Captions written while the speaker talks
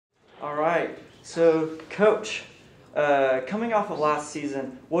So, Coach, coming off of last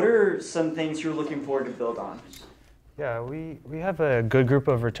season, what are some things you're looking forward to build on? Yeah, we have a good group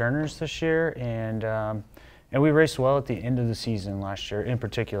of returners this year, and we raced well at the end of the season last year in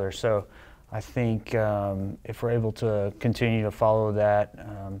particular. So I think if we're able to continue to follow that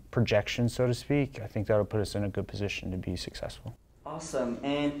projection, so to speak, I think that'll put us in a good position to be successful. Awesome.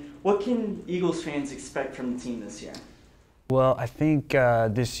 And what can Eagles fans expect from the team this year? Well, I think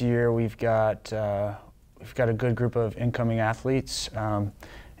this year we've got a good group of incoming athletes,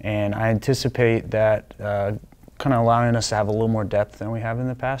 and I anticipate that kind of allowing us to have a little more depth than we have in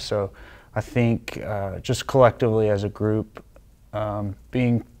the past. So I think just collectively as a group,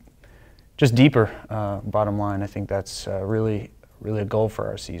 being just deeper, bottom line, I think that's really a goal for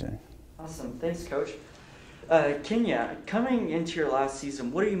our season. Awesome. Thanks, Coach. Kenya, coming into your last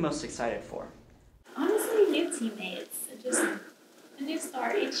season, what are you most excited for? Honestly, new teammates. Just a new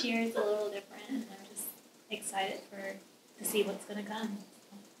start. Each year is a little different, and I'm just excited to see what's going to come.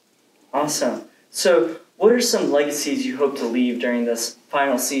 Awesome. So, what are some legacies you hope to leave during this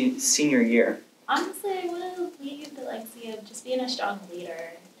final senior year? Honestly, I want to leave the legacy of just being a strong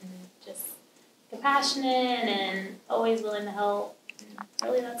leader and just compassionate and always willing to help. And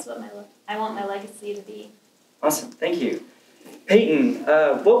really, that's what I want my legacy to be. Awesome. Thank you. Peyton,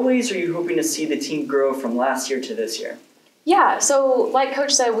 what ways are you hoping to see the team grow from last year to this year? Yeah, so like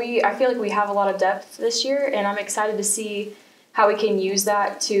Coach said, I feel like we have a lot of depth this year, and I'm excited to see how we can use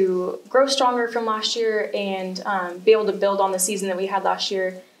that to grow stronger from last year and be able to build on the season that we had last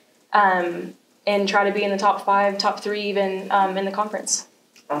year and try to be in the top 5, top 3 even in the conference.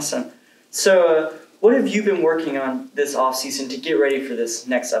 Awesome. So what have you been working on this offseason to get ready for this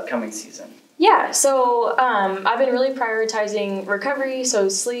next upcoming season? Yeah, so I've been really prioritizing recovery, so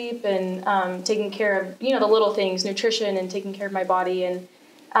sleep and taking care of, the little things, nutrition and taking care of my body. And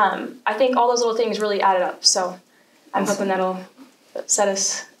I think all those little things really added up. So I'm hoping that'll set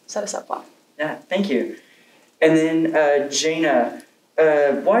us up well. Yeah, thank you. And then Jana,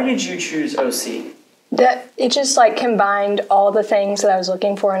 why did you choose OC? That it just combined all the things that I was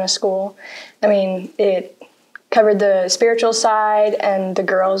looking for in a school. I mean, it covered the spiritual side, and the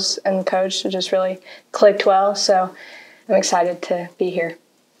girls and the coach just really clicked well. So I'm excited to be here.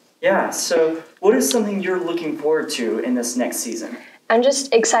 Yeah, so what is something you're looking forward to in this next season? I'm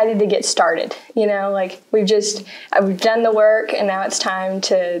just excited to get started. We've done the work, and now it's time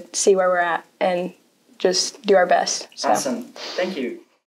to see where we're at and just do our best. So. Awesome. Thank you.